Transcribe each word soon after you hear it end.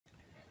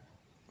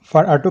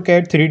For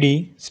AutoCAD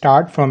 3D,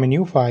 start from a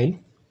new file,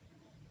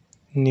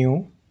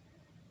 new.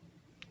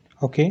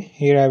 Okay,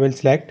 here I will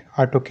select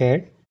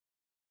AutoCAD.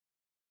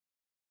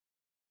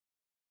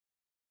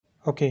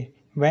 Okay,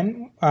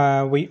 when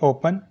we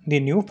open the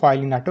new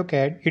file in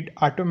AutoCAD, it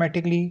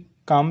automatically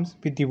comes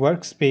with the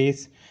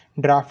workspace,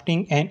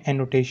 drafting and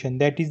annotation.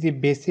 That is the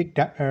basic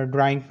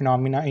drawing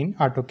phenomena in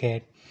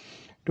AutoCAD.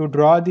 To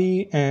draw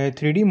the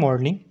 3D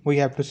modeling, we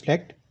have to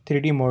select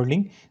 3D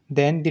modeling,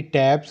 then the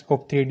tabs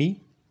of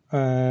 3D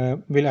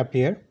will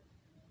appear.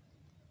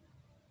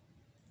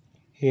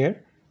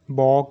 Here,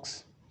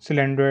 box,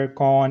 cylinder,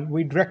 cone,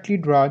 we directly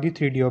draw the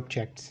 3D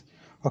objects.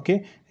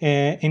 Okay,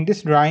 in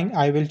this drawing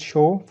I will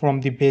show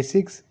from the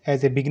basics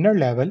as a beginner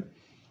level.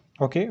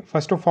 Okay,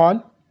 first of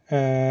all,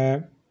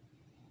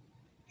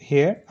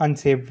 here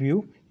unsafe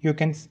view, you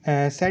can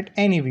set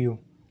any view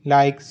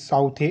like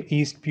south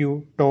east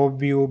view, top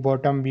view,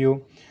 bottom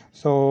view.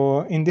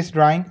 So in this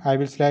drawing I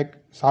will select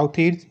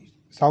southeast.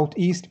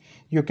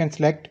 You can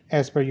select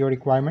as per your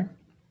requirement.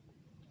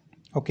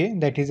 Okay,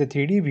 that is a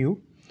 3D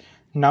view.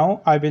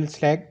 Now I will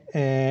select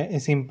a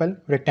simple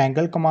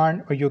rectangle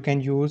command, or you can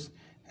use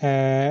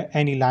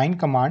any line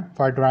command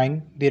for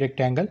drawing the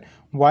rectangle.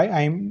 Why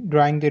I am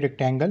drawing the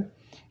rectangle?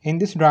 In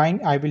this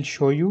drawing I will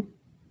show you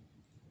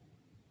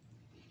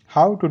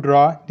how to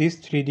draw this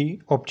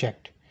 3D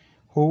object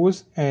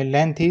whose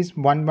length is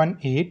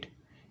 118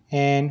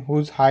 and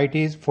whose height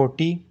is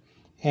 40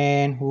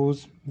 and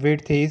whose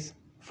width is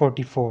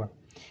 44,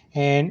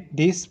 and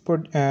this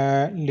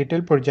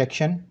little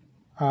projection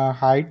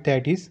height,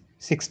 that is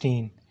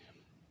 16.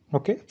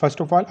 Okay, first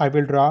of all I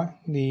will draw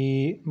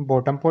the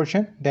bottom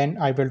portion, then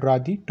I will draw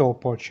the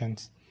top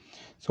portions.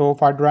 So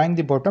for drawing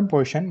the bottom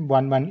portion,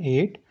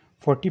 118,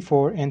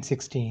 44 and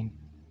 16.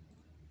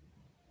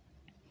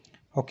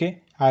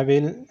 Okay, I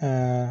will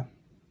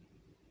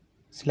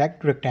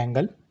select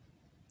rectangle.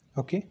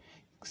 Okay,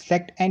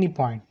 select any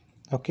point.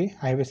 Okay,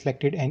 I have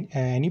selected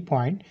any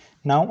point.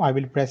 Now I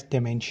will press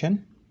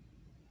dimension.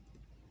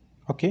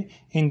 Okay,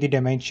 in the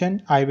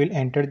dimension I will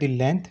enter the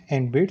length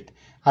and width.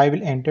 I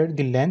will enter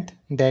the length,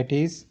 that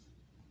is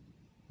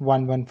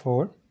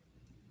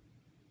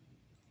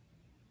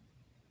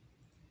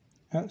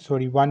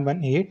 114,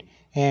 118,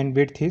 and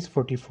width is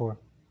 44.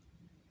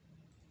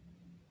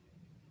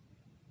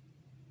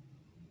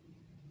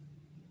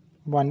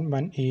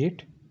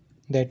 118,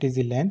 that is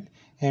the length,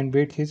 and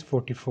width is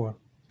 44.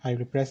 I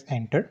will press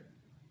enter.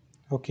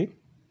 Okay,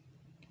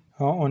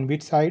 on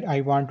which side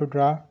I want to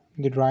draw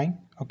the drawing.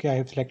 Okay, I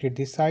have selected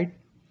this side.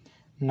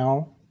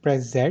 Now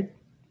press Z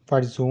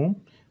for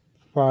zoom,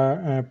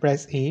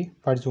 press A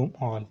for zoom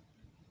all.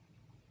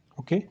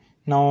 Okay,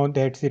 now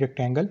that's the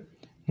rectangle.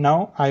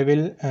 Now I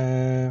will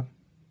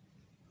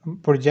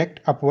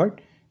project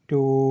upward.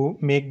 To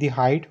make the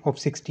height of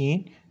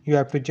 16, you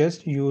have to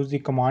just use the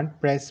command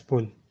press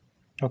pull.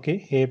 Okay,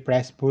 here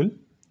press pull,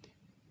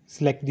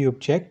 select the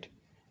object.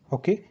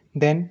 Okay,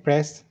 then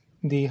press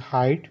the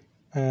height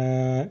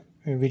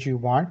which you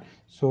want.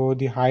 So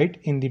the height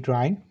in the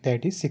drawing,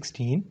 that is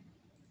 16.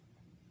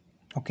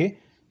 Okay,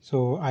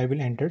 so I will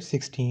enter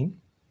 16.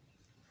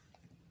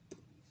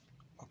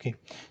 Okay,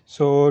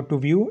 so to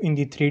view in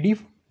the 3D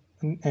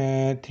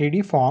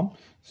form,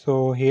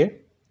 so here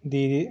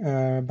the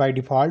by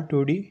default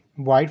 2D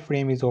white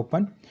frame is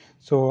open,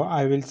 so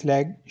I will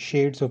select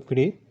shades of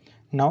gray.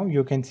 Now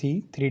you can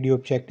see 3D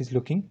object is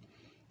looking.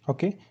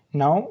 Okay,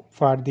 now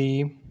for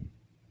the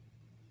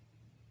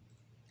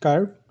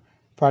curve,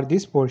 for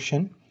this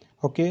portion,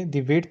 okay,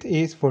 the width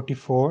is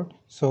 44,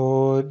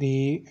 so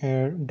the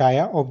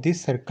dia of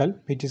this circle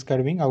which is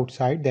curving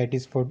outside, that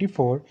is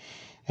 44,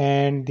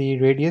 and the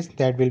radius,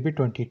 that will be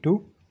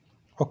 22.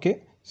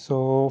 Okay,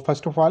 so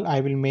first of all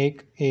I will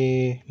make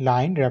a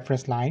line,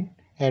 reference line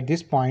at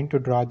this point to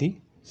draw the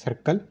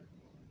circle.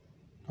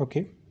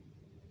 Okay,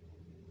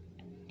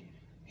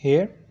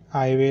 here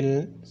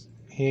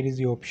here is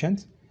the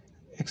options: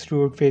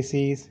 extrude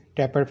faces,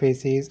 taper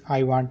faces.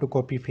 I want to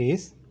copy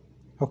face.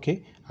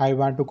 Okay, I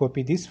want to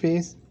copy this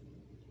face.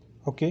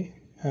 Okay,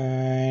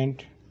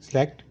 and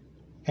select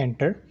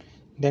enter,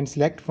 then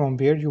select from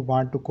where you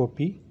want to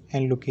copy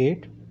and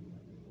locate.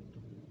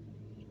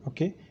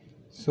 Okay,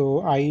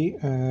 so I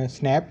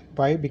snap.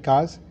 Why?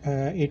 Because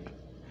it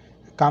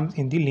comes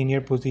in the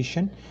linear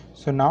position.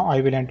 So now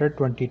I will enter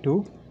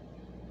 22.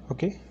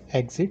 Okay,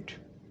 exit.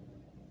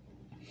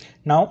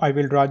 Now I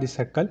will draw the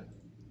circle,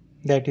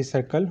 that is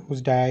circle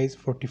whose dia is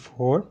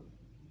 44.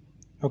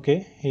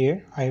 Okay,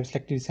 here I have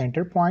selected the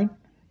center point.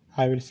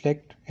 I will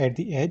select at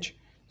the edge.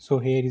 So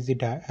here is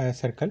the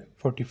circle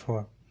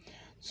 44.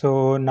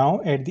 So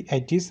now at the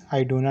edges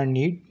I do not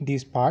need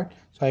this part,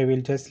 so I will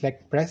just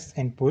select press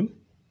and pull.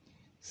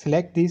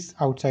 Select this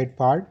outside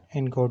part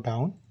and go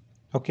down.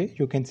 Okay,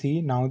 you can see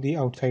now the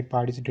outside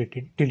part is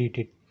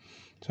deleted.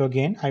 So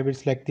again I will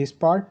select this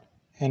part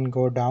and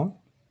go down.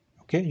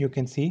 Okay, you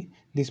can see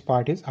this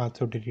part is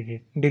also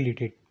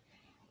deleted.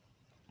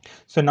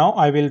 So now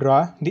I will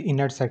draw the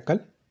inner circle.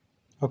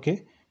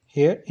 Okay,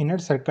 here inner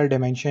circle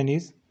dimension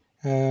is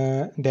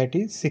that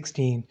is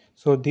 16.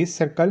 So this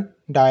circle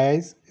dia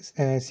is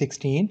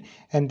 16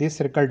 and this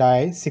circle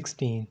dia is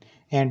 16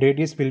 and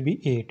radius will be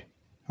 8.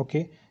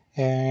 Okay,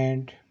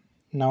 and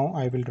now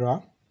I will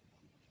draw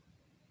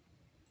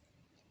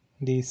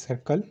the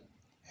circle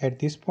at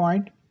this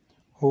point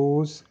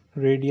whose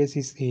radius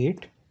is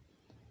 8.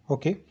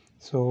 Okay,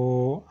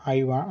 so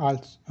I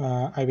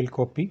will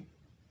copy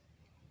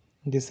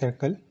this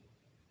circle.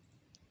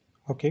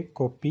 Okay,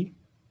 copy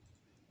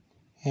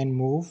and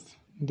move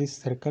this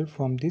circle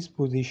from this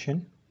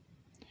position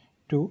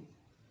to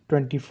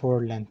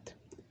 24 length.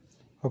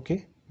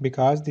 Okay,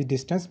 because the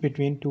distance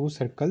between two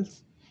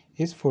circles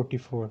is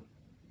 24,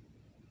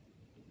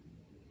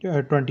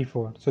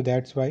 so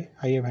that's why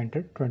I have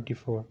entered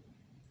 24.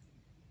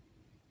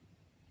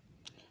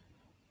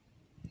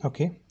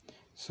 Okay,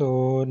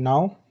 so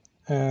now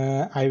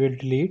I will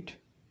delete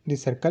the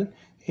circle.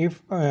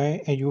 If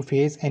you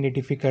face any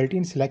difficulty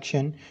in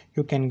selection,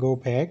 you can go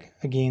back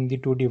again the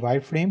 2D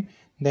wireframe,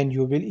 then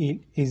you will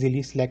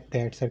easily select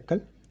that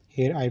circle.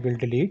 Here I will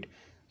delete.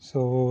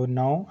 So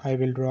now I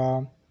will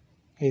draw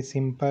a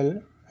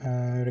simple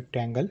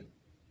rectangle.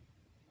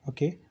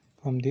 Okay,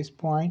 from this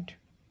point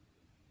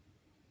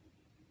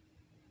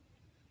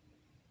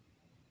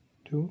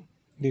to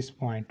this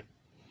point.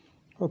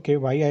 Okay,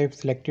 why I have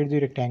selected the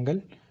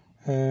rectangle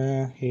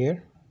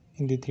here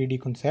in the 3D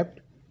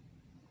concept.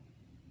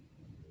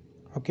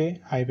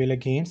 Okay, I will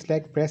again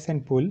select press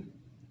and pull,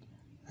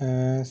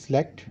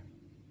 select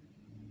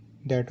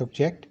that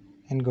object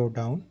and go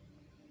down.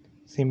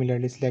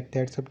 Similarly select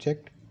that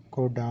subject,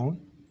 go down.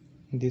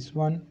 This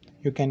one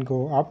you can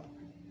go up,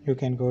 you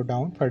can go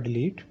down for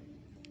delete,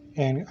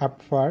 and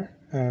up for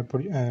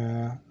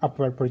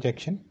upward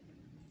projection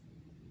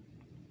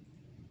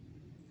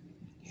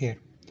here.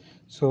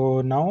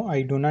 So now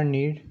I do not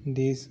need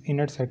these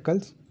inner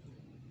circles,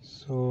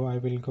 so I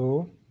will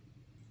go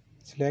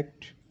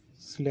select,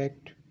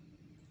 select,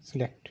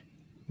 select,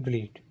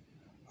 delete.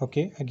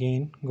 Okay,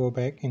 again go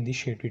back in the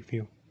shaded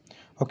view.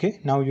 Okay,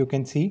 now you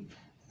can see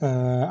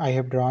I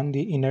have drawn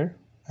the inner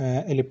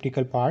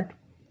elliptical part.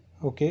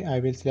 Okay, I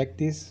will select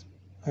this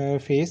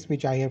face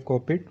which I have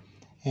copied,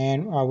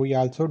 and we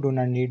also do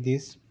not need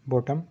this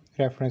bottom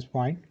reference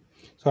point,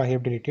 so I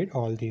have deleted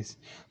all these.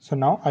 So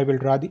now I will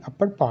draw the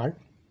upper part.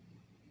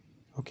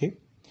 Okay,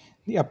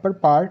 the upper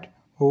part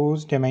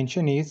whose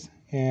dimension is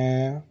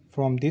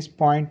from this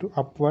point to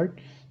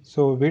upward,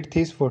 so width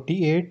is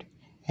 48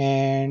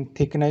 and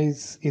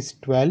thickness is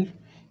 12,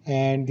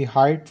 and the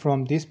height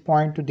from this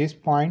point to this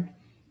point,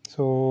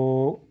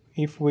 so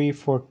if we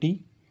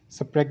 40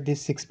 subtract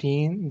this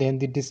 16, then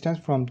the distance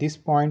from this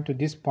point to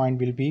this point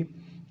will be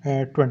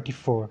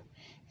 24,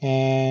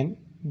 and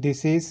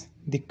this is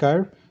the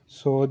curve.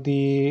 So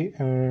the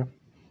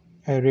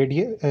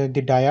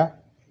the dia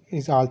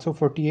is also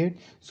 48,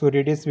 so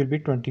radius will be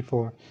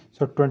 24.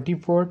 So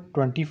 24,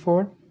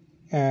 24,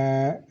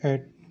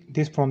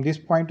 this from this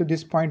point to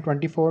this point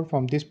 24,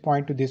 from this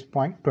point to this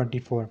point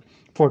 24,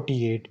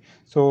 48.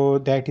 So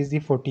that is the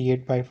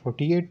 48 by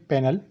 48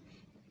 panel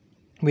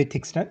with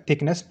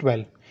thickness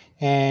 12,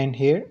 and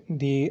here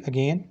the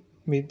again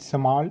with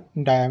small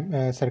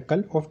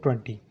circle of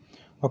 20.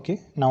 Okay,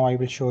 now I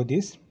will show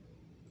this.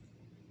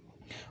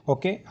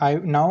 Okay,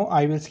 now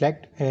I will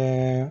select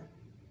the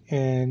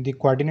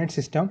coordinate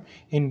system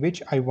in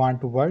which I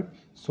want to work.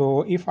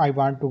 So if I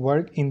want to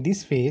work in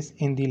this face,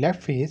 in the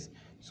left face,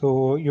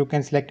 so you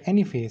can select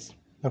any face.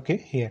 Okay,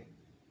 here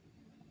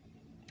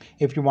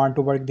if you want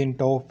to work in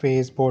top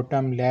face,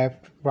 bottom,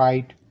 left,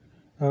 right,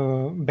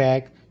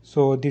 back,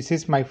 so this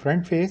is my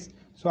front face,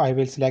 so I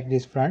will select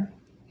this front.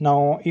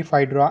 Now if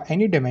I draw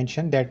any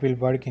dimension, that will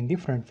work in the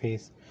front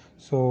face.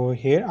 So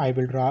here I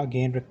will draw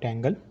again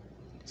rectangle,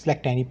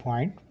 select any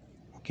point.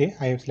 Okay,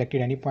 I have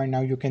selected any point.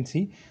 Now you can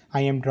see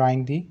I am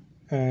drawing the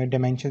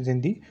dimensions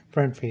in the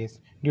front face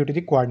due to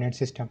the coordinate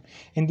system.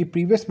 In the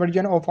previous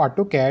version of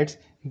AutoCAD,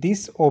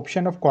 this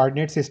option of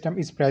coordinate system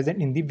is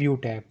present in the view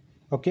tab.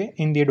 Okay,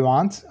 in the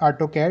advanced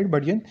AutoCAD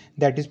version,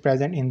 that is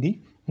present in the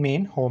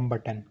main home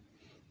button.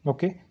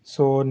 Okay,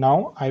 so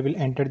now I will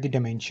enter the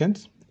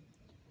dimensions.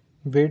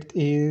 Width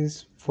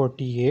is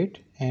 48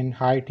 and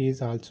height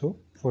is also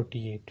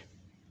 48.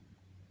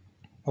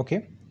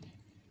 Okay,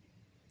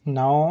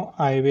 now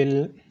I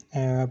will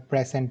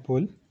press and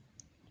pull.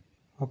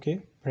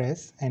 Okay,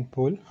 press and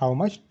pull. How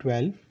much?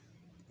 12.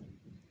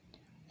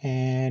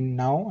 And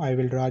now I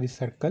will draw the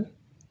circle.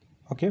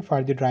 Okay,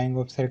 for the drawing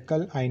of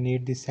circle I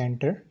need the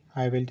center.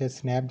 I will just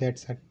snap that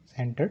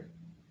center.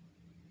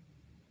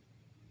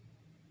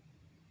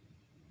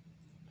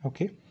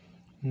 Okay,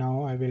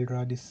 now I will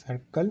draw this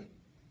circle.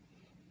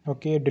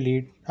 Okay,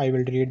 delete. I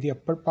will delete the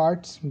upper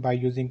parts by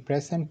using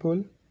press and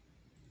pull.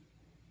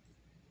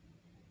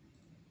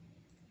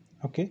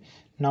 Okay,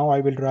 now I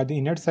will draw the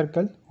inner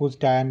circle whose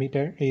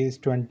diameter is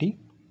 20.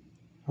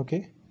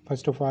 Okay,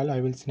 first of all I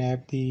will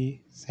snap the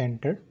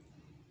center.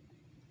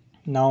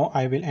 Now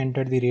I will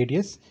enter the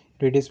radius.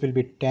 Radius will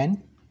be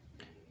 10.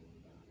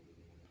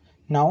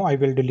 Now I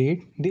will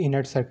delete the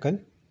inner circle.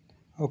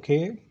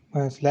 Okay,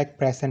 select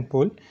press and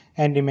pull,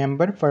 and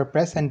remember, for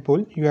press and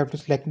pull you have to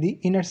select the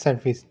inner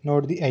surface,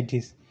 not the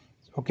edges.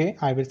 Okay,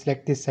 I will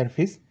select this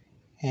surface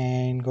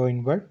and go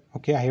inward.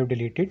 Okay, I have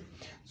deleted.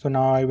 So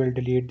now I will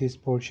delete this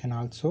portion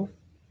also,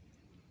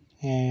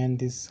 and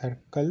this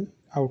circle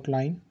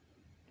outline.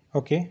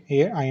 Okay,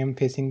 here I am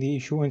facing the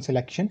issue in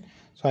selection,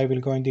 so I will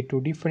go in the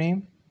 2D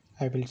frame.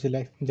 I will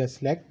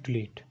select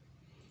delete.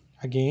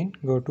 Again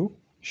go to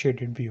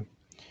shaded view.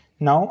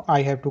 Now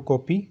I have to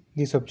copy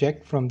this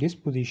object from this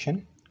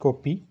position,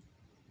 copy,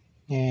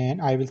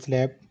 and I will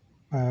select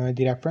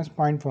the reference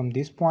point from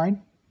this point,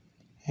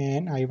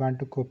 and I want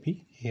to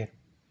copy here.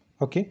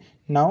 Okay,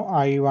 now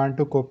I want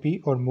to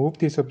copy or move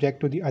this object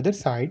to the other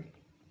side,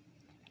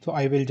 so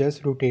I will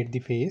just rotate the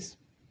face.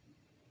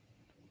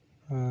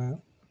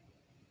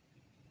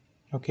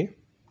 Okay,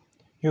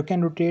 you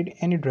can rotate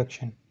any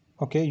direction.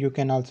 Okay, you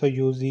can also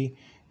use the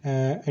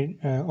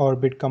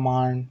orbit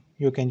command,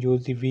 you can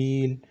use the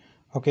wheel.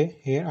 Okay,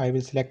 here I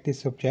will select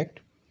this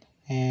object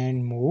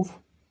and move.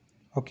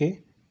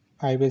 Okay,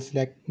 I will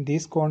select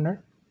this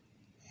corner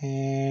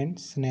and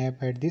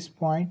snap at this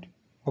point.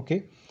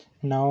 Okay,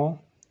 now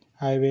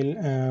I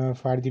will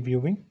for the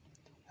viewing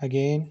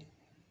again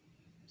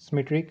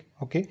symmetric.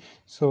 Okay,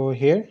 so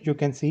here you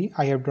can see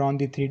I have drawn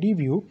the 3D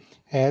view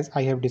as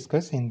I have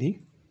discussed in the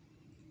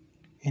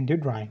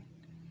drawing.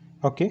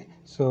 Okay,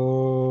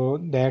 so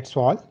that's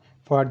all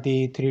for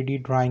the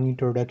 3D drawing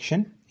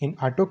introduction in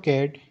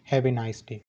AutoCAD. Have a nice day.